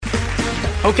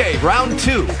Okay, round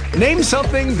 2. Name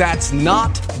something that's not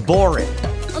boring.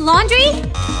 A laundry?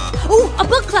 Ooh, a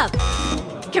book club.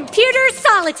 Computer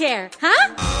solitaire,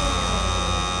 huh?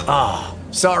 Ah,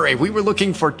 sorry, we were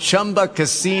looking for Chumba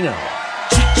Casino.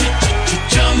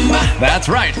 That's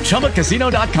right,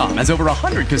 ChumbaCasino.com has over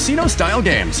 100 casino-style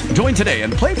games. Join today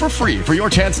and play for free for your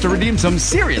chance to redeem some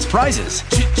serious prizes.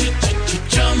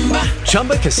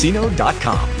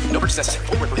 ChumbaCasino.com. No purchase necessary.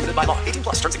 Void where prohibited by law. 18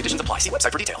 plus. Terms and conditions apply. See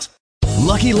website for details.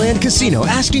 Lucky Land Casino,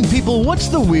 asking people, what's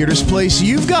the weirdest place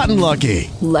you've gotten lucky?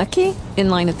 Lucky? In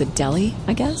line at the deli,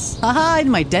 I guess? Aha,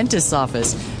 in my dentist's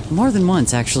office. More than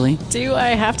once, actually. Do I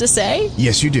have to say?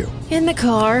 Yes, you do. In the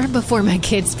car before my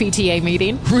kids' PTA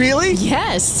meeting. Really?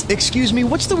 Yes. Excuse me,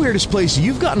 what's the weirdest place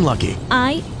you've gotten lucky?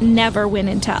 I never win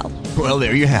and tell. Well,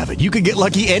 there you have it. You can get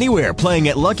lucky anywhere, playing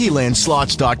at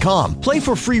LuckyLandSlots.com. Play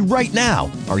for free right now.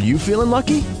 Are you feeling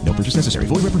lucky? No purchase necessary.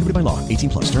 Void where prohibited by law. 18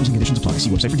 plus. Terms and conditions apply. See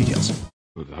website for details.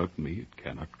 Without me, it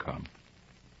cannot come.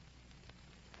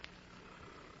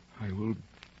 I will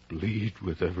bleed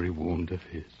with every wound of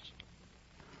his.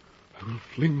 I will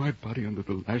fling my body under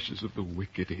the lashes of the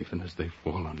wicked even as they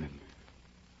fall on him.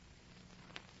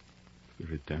 The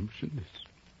redemption is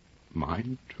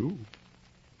mine too.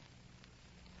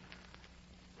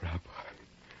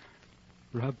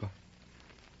 Rabbi,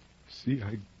 see,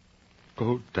 I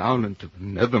go down into the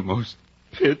nethermost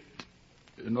pit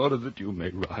in order that you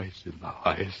may rise in the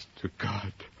highest to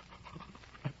God.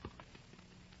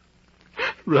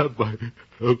 Rabbi,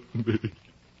 help me.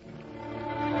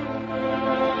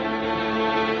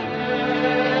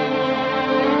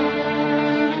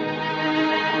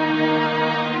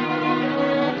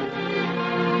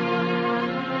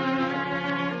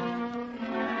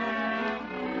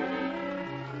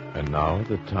 And now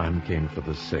the time came for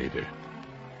the Seder,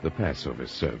 the Passover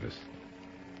service.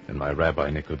 And my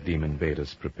Rabbi Nicodemus bade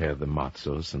us prepare the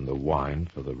matzos and the wine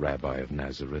for the Rabbi of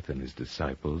Nazareth and his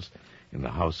disciples in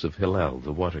the house of Hillel,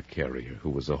 the water carrier,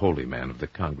 who was a holy man of the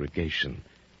congregation.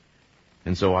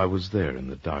 And so I was there in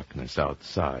the darkness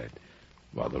outside,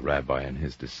 while the Rabbi and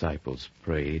his disciples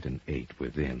prayed and ate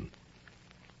within.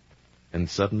 And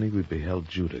suddenly we beheld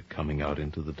Judah coming out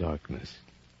into the darkness.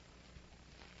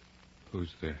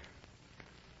 Who's there?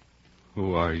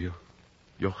 Who are you?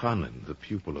 Yochanan, the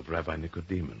pupil of Rabbi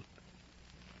Nicodemus.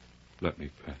 Let me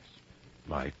pass.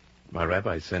 My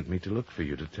rabbi sent me to look for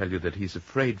you, to tell you that he's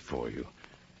afraid for you,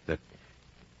 that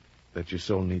your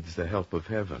soul needs the help of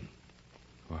heaven.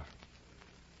 Why?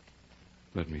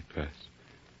 Let me pass.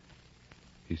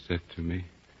 He said to me,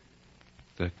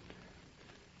 that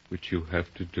which you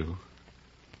have to do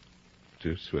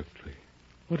swiftly.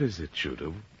 What is it,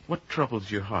 Judah? What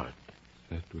troubles your heart?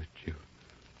 That which you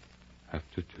have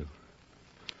to do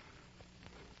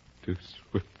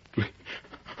swiftly.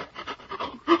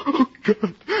 Oh,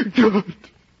 God,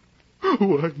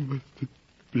 why must it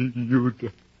be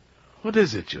Judah? What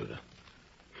is it, Judah?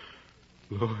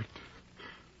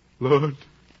 Lord,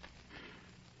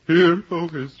 hear, O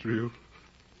Israel,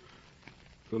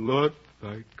 the Lord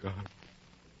thy God,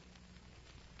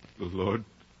 the Lord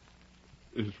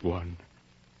is one.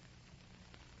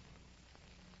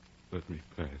 Let me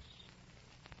pass.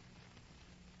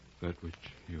 That which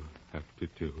you have to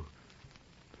do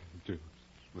swiftly.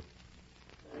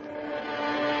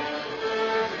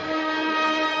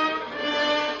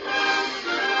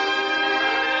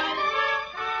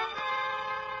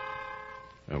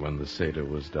 And when the Seder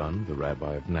was done, the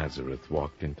Rabbi of Nazareth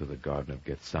walked into the Garden of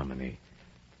Gethsemane,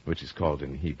 which is called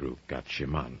in Hebrew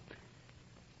Gatsheman.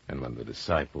 And when the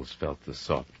disciples felt the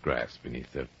soft grass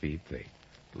beneath their feet, they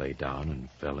lay down and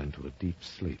fell into a deep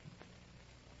sleep.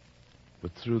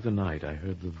 But through the night I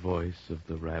heard the voice of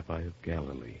the Rabbi of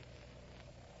Galilee.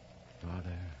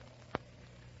 Father,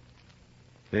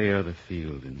 they are the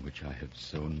field in which I have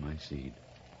sown my seed.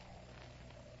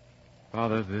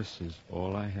 Father, this is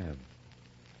all I have.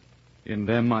 In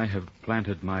them I have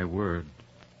planted my word.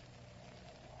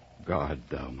 Guard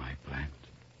thou my plant.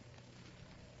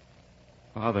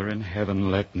 Father in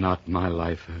heaven, let not my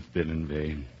life have been in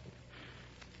vain.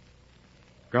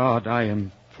 God, I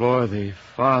implore thee,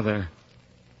 Father,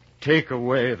 take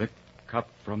away the cup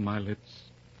from my lips.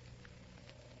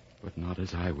 But not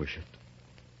as I wish it,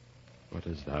 but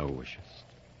as thou wishest.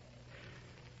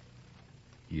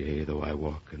 Yea, though I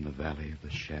walk in the valley of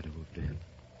the shadow of death,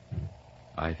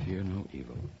 I fear no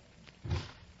evil,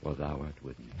 for thou art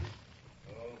with me.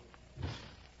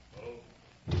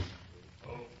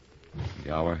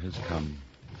 The hour has come.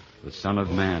 The Son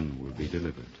of Man will be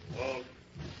delivered.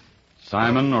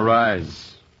 Simon,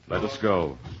 arise. Let us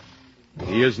go.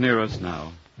 He is near us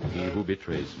now, he who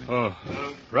betrays me.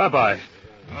 Rabbi,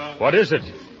 what is it?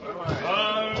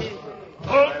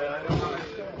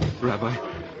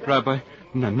 Rabbi,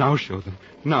 now show them.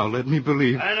 Now let me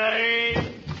believe.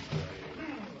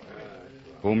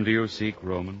 Whom do you seek,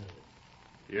 Roman?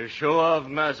 Yeshua of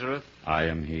Nazareth. I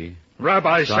am he.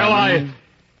 Rabbi, shall I?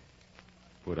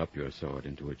 Put up your sword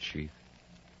into its sheath.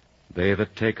 They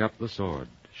that take up the sword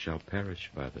shall perish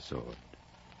by the sword.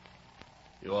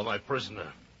 You are my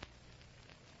prisoner.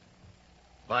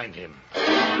 Bind him.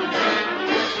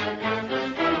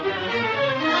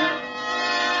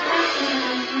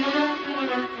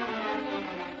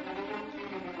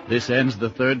 This ends the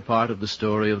third part of the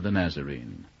story of the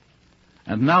Nazarene.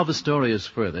 And now the story is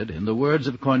furthered in the words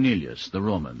of Cornelius the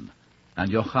Roman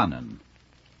and Johanan,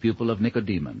 pupil of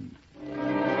Nicodemus.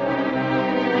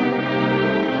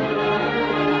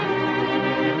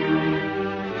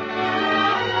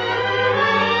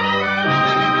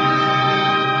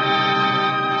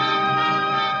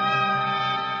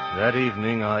 That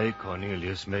evening, I,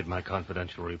 Cornelius, made my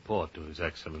confidential report to His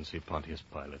Excellency Pontius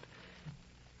Pilate.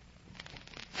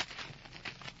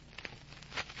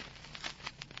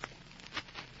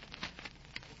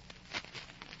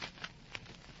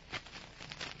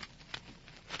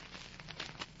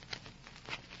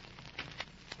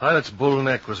 Pilate's bull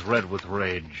neck was red with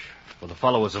rage, for the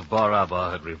followers of Bar Abba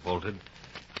had revolted,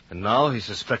 and now he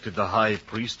suspected the high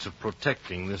priests of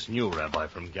protecting this new rabbi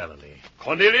from Galilee.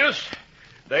 Cornelius,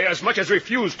 they as much as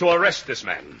refused to arrest this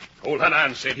man. Old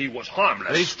Hanan said he was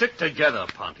harmless. They stick together,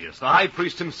 Pontius. The high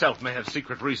priest himself may have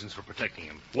secret reasons for protecting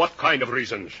him. What kind of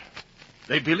reasons?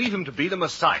 They believe him to be the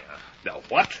Messiah. Now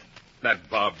what? That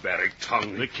barbaric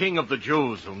tongue. The king of the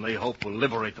Jews, whom they hope will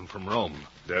liberate them from Rome.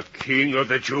 The king of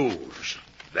the Jews.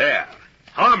 There.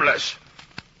 Harmless.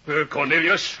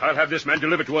 Cornelius, I'll have this man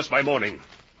delivered to us by morning.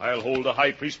 I'll hold the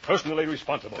high priest personally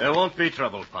responsible. There won't be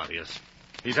trouble, Pontius.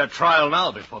 He's at trial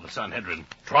now before the Sanhedrin.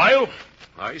 Trial?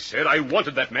 I said I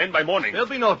wanted that man by morning. There'll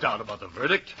be no doubt about the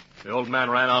verdict. The old man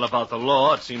ran on about the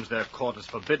law. It seems their court is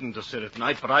forbidden to sit at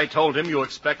night, but I told him you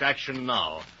expect action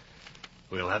now.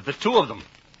 We'll have the two of them,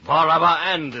 Bar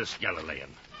Abba and this Galilean.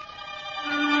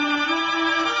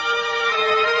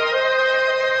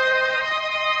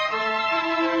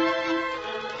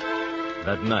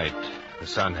 That night, the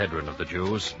Sanhedrin of the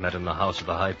Jews met in the house of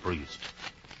the high priest.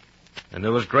 And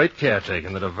there was great care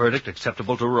taken that a verdict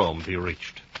acceptable to Rome be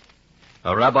reached.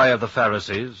 A rabbi of the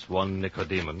Pharisees, one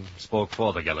Nicodemus, spoke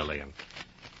for the Galilean.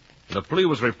 The plea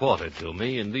was reported to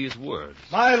me in these words.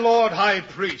 My Lord High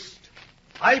Priest,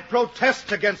 I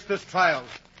protest against this trial.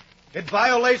 It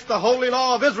violates the holy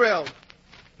law of Israel.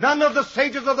 None of the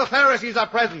sages of the Pharisees are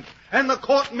present, and the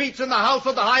court meets in the house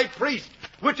of the High Priest,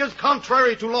 which is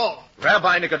contrary to law.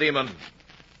 Rabbi Nicodemus,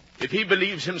 if he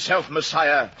believes himself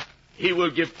Messiah, he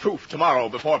will give proof tomorrow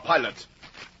before Pilate.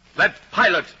 Let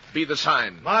Pilate be the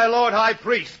sign. My Lord High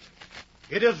Priest,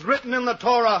 it is written in the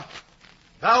Torah,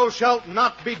 thou shalt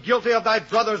not be guilty of thy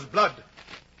brother's blood.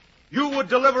 You would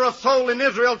deliver a soul in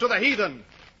Israel to the heathen.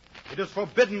 It is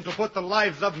forbidden to put the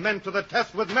lives of men to the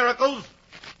test with miracles.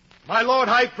 My Lord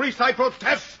High Priest, I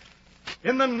protest.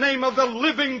 In the name of the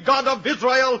living God of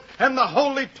Israel and the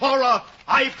Holy Torah,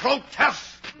 I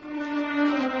protest.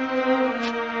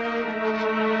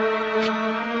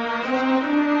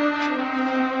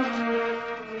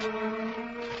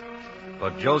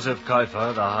 But Joseph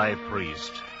Caiaphas, the high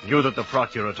priest, knew that the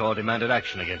procurator demanded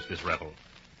action against this rebel.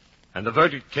 And the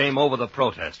verdict came over the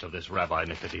protest of this Rabbi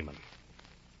Nicodemus.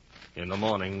 In the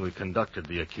morning, we conducted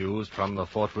the accused from the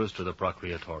fortress to the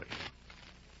procuratorium.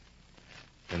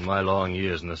 In my long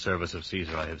years in the service of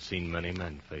Caesar, I have seen many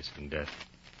men facing death.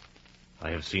 I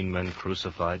have seen men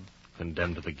crucified,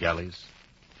 condemned to the galleys,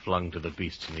 flung to the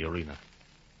beasts in the arena.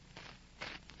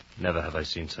 Never have I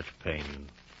seen such pain and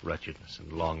wretchedness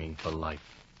and longing for life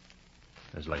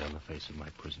as lay on the face of my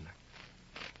prisoner.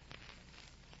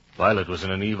 Pilate was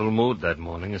in an evil mood that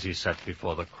morning as he sat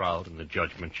before the crowd in the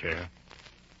judgment chair.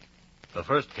 The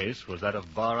first case was that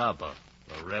of Bar Abba,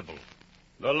 the rebel.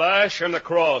 The lash and the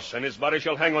cross, and his body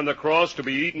shall hang on the cross to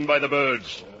be eaten by the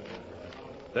birds.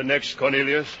 The next,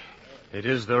 Cornelius. It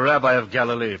is the Rabbi of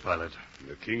Galilee, Pilate.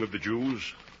 The king of the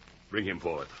Jews. Bring him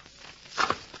forth.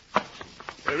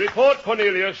 A report,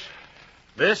 Cornelius.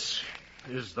 This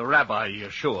is the Rabbi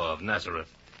Yeshua of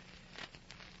Nazareth.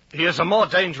 He is a more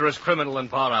dangerous criminal than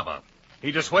Bar Abba.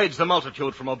 He dissuades the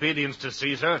multitude from obedience to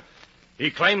Caesar. He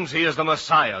claims he is the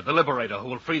Messiah, the liberator who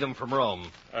will free them from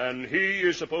Rome. And he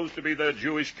is supposed to be the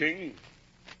Jewish king?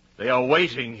 They are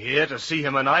waiting here to see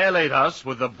him annihilate us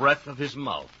with the breath of his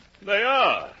mouth. They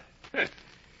are.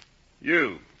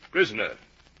 You, prisoner,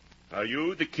 are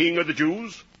you the king of the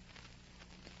Jews?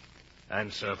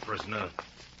 Answer, prisoner.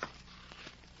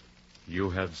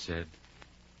 You have said.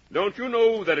 Don't you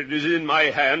know that it is in my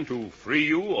hand to free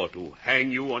you or to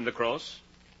hang you on the cross?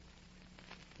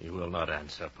 He will not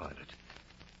answer, Pilate.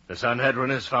 The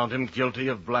Sanhedrin has found him guilty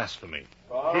of blasphemy.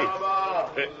 What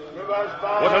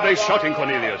are they shouting,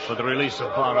 Cornelius? For the release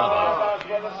of Barabbas.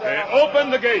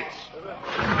 Open the gates.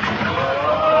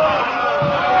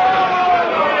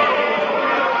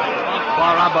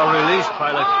 Barabbas released,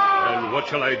 Pilate. And what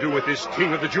shall I do with this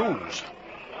king of the Jews?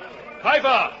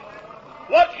 Caiaphas,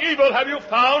 what evil have you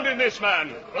found in this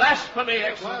man? Blasphemy,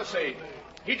 Excellency.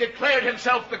 He declared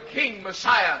himself the king,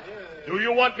 Messiah. Do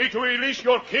you want me to release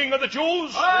your king of the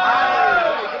Jews? What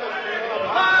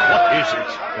is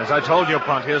it? As I told you,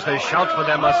 Pontius, they shout for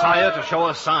their Messiah to show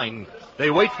a sign.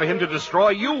 They wait for him to destroy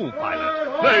you,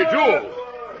 Pilate. They do?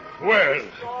 Well,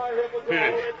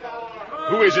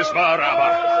 who is this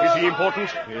Barabbas? Is he important?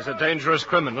 He is a dangerous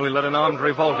criminal who led an armed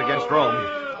revolt against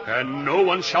Rome. And no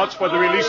one shouts for the release